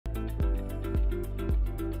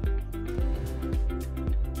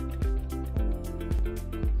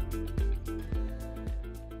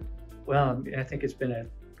Well, I think it's been a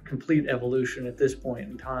complete evolution at this point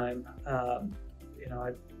in time. You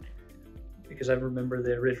know, because I remember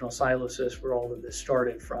the original silosys where all of this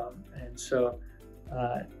started from, and so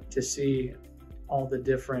to see all the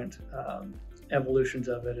different evolutions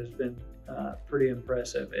of it has been pretty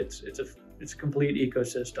impressive. It's a complete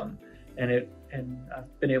ecosystem, and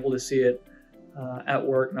I've been able to see it at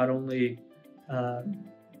work, not only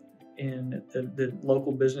in the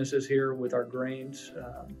local businesses here with our grains.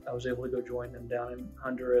 I was able to go join them down in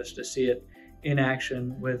Honduras to see it in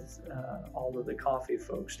action with all of the coffee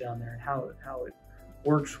folks down there, and how it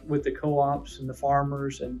works with the co-ops and the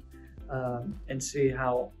farmers, and see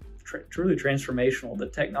how truly transformational the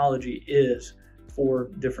technology is for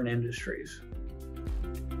different industries.